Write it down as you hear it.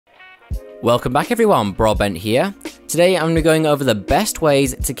Welcome back everyone, Broadbent here. Today I'm going to be going over the best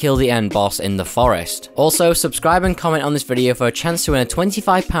ways to kill the end boss in the forest. Also, subscribe and comment on this video for a chance to win a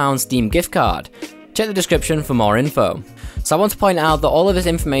 £25 Steam gift card. Check the description for more info. So I want to point out that all of this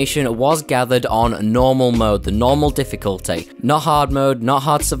information was gathered on normal mode, the normal difficulty. Not hard mode, not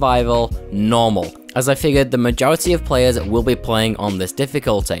hard survival, normal. As I figured the majority of players will be playing on this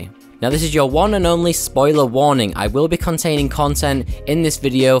difficulty. Now this is your one and only spoiler warning. I will be containing content in this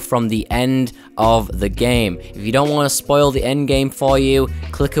video from the end of the game. If you don't want to spoil the end game for you,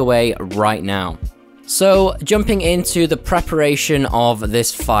 click away right now. So jumping into the preparation of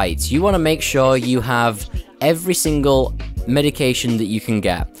this fight, you want to make sure you have every single medication that you can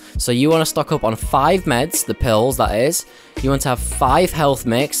get. So you want to stock up on 5 meds, the pills that is. You want to have 5 health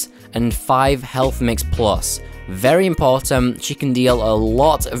mix and 5 health mix plus. Very important, she can deal a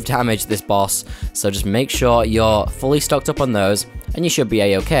lot of damage, this boss, so just make sure you're fully stocked up on those and you should be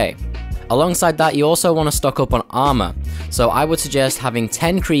a-okay. Alongside that, you also want to stock up on armor. So I would suggest having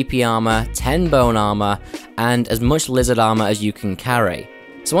 10 creepy armor, 10 bone armor, and as much lizard armor as you can carry.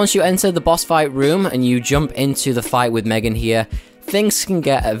 So once you enter the boss fight room and you jump into the fight with Megan here, things can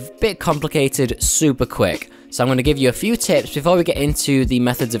get a bit complicated super quick. So I'm going to give you a few tips before we get into the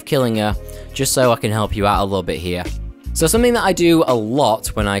methods of killing her, just so I can help you out a little bit here. So something that I do a lot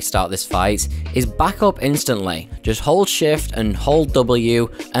when I start this fight is back up instantly. Just hold shift and hold W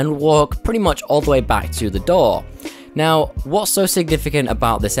and walk pretty much all the way back to the door. Now, what's so significant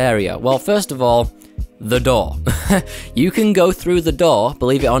about this area? Well, first of all, the door. You can go through the door,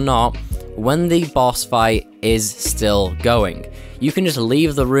 believe it or not, when the boss fight is still going. You can just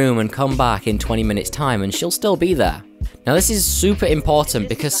leave the room and come back in 20 minutes time and she'll still be there. Now this is super important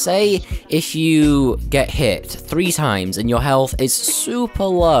because say if you get hit 3 times and your health is super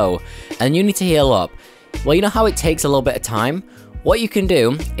low and you need to heal up, well, you know how it takes a little bit of time? What you can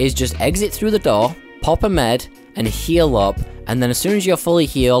do is just exit through the door, pop a med and heal up, and then as soon as you're fully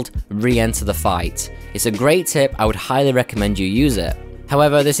healed, re-enter the fight. It's a great tip, I would highly recommend you use it.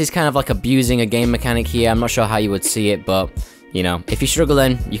 However, this is kind of like abusing a game mechanic here. I'm not sure how you would see it, but you know, if you're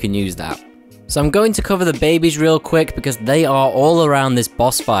struggling, you can use that. So I'm going to cover the babies real quick because they are all around this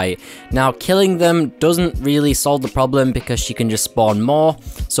boss fight. Now, killing them doesn't really solve the problem because she can just spawn more.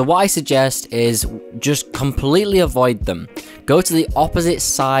 So what I suggest is just completely avoid them. Go to the opposite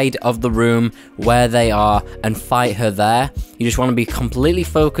side of the room where they are and fight her there. You just want to be completely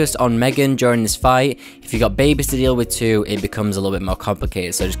focused on Megan during this fight. If you've got babies to deal with too, it becomes a little bit more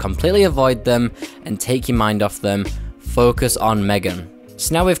complicated. So just completely avoid them and take your mind off them. Focus on Megan.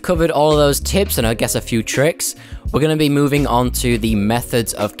 So now we've covered all of those tips and I guess a few tricks, we're going to be moving on to the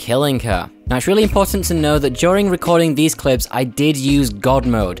methods of killing her. Now it's really important to know that during recording these clips I did use God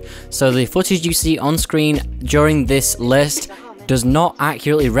mode, so the footage you see on screen during this list does not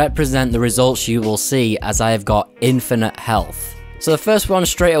accurately represent the results you will see as I have got infinite health. So the first one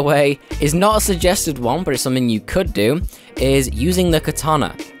straight away is not a suggested one, but it's something you could do, is using the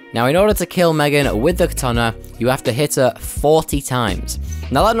katana. Now in order to kill Megan with the katana, you have to hit her 40 times.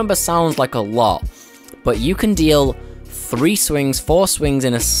 Now that number sounds like a lot, but you can deal 4 swings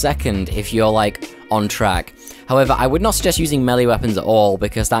in a second if you're like on track. However, I would not suggest using melee weapons at all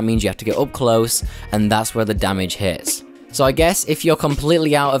because that means you have to get up close and that's where the damage hits. So I guess if you're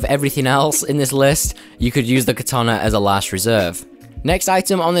completely out of everything else in this list, you could use the katana as a last reserve. Next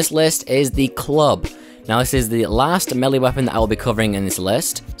item on this list is the club. Now this is the last melee weapon that I will be covering in this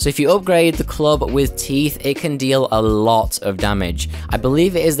list. So if you upgrade the club with teeth, it can deal a lot of damage. I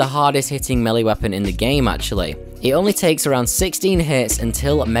believe it is the hardest hitting melee weapon in the game actually. It only takes around 16 hits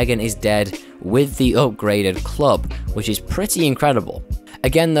until Megan is dead with the upgraded club, which is pretty incredible.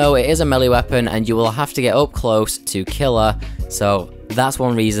 Again though, it is a melee weapon and you will have to get up close to kill her, so that's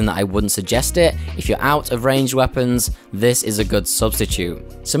one reason that I wouldn't suggest it. If you're out of ranged weapons, this is a good substitute.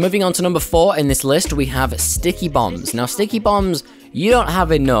 So moving on to number 4 in this list, we have sticky bombs. Now sticky bombs, you don't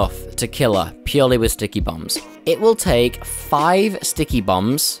have enough to kill her purely with sticky bombs. It will take 5 sticky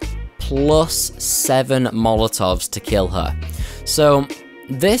bombs plus 7 Molotovs to kill her. So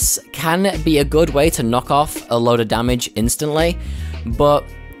this can be a good way to knock off a load of damage instantly, but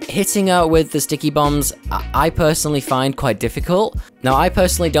hitting her with the sticky bombs, I personally find quite difficult. Now, I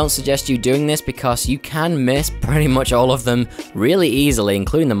personally don't suggest you doing this because you can miss pretty much all of them really easily,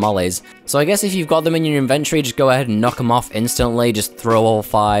 including the mollies. So I guess if you've got them in your inventory, just go ahead and knock them off instantly, just throw all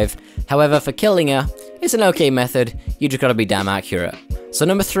 5. However, for killing her, it's an okay method, you just gotta be damn accurate. So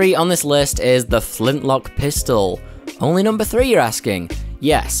number 3 on this list is the flintlock pistol. Only number 3, you're asking?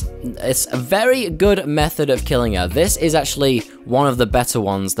 Yes, it's a very good method of killing her. This is actually one of the better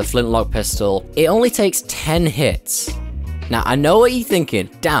ones, the flintlock pistol. It only takes 10 hits. Now, I know what you're thinking,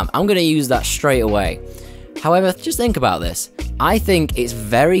 damn, I'm gonna use that straight away. However, just think about this. I think it's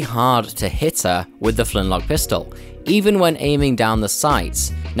very hard to hit her with the flintlock pistol, even when aiming down the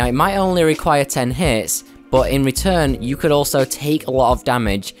sights. Now, it might only require 10 hits, but in return, you could also take a lot of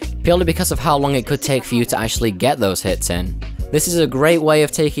damage purely because of how long it could take for you to actually get those hits in. This is a great way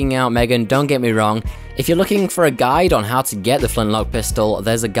of taking out Megan, don't get me wrong. If you're looking for a guide on how to get the flintlock pistol,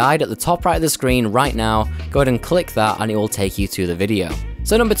 there's a guide at the top right of the screen right now. Go ahead and click that and it will take you to the video.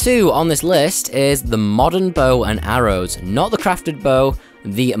 So number 2 on this list is the modern bow and arrows. Not the crafted bow,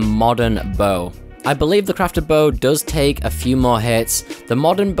 the modern bow. I believe the crafted bow does take a few more hits. The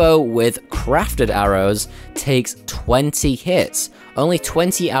modern bow with crafted arrows takes 20 hits. Only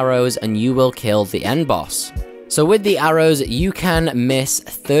 20 arrows and you will kill the end boss. So with the arrows, you can miss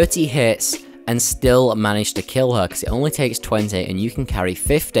 30 hits and still manage to kill her because it only takes 20 and you can carry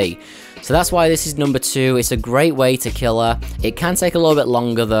 50. So that's why this is number 2. It's a great way to kill her. It can take a little bit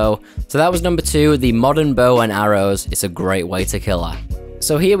longer though. So that was number 2, the modern bow and arrows. It's a great way to kill her.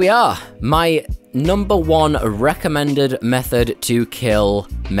 So here we are, my number 1 recommended method to kill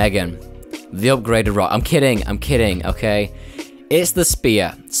Megan. The upgraded rock. I'm kidding, okay? It's the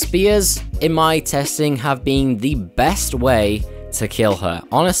spear. Spears, in my testing, have been the best way to kill her.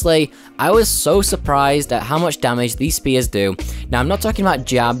 Honestly, I was so surprised at how much damage these spears do. Now, I'm not talking about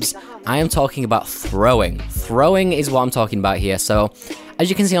jabs, I am talking about throwing. Throwing is what I'm talking about here. So, as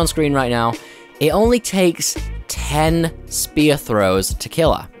you can see on screen right now, it only takes 10 spear throws to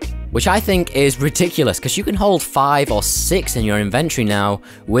kill her, which I think is ridiculous because you can hold 5 or 6 in your inventory now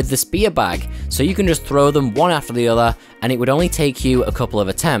with the spear bag, so you can just throw them one after the other and it would only take you a couple of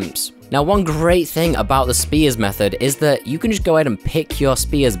attempts. Now, one great thing about the spears method is that you can just go ahead and pick your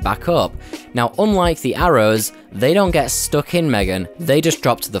spears back up. Now, unlike the arrows, they don't get stuck in Megan, they just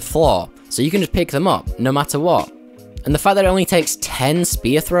drop to the floor, so you can just pick them up no matter what. And the fact that it only takes 10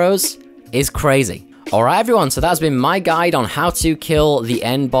 spear throws is crazy. Alright everyone, so that's been my guide on how to kill the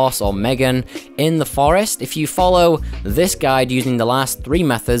end boss or Megan in the forest. If you follow this guide using the last 3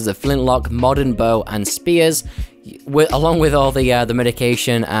 methods of flintlock, modern bow, and spears, along with all the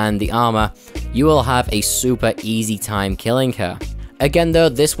medication and the armor, you will have a super easy time killing her. Again though,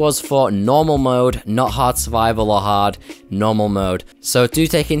 this was for normal mode, not hard survival or hard, normal mode. So do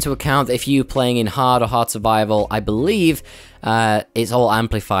take into account that if you're playing in hard or hard survival, I believe it's all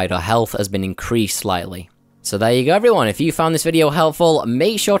amplified or health has been increased slightly. So there you go everyone, if you found this video helpful,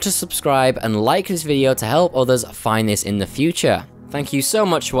 make sure to subscribe and like this video to help others find this in the future. Thank you so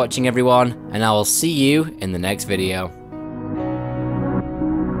much for watching everyone, and I will see you in the next video.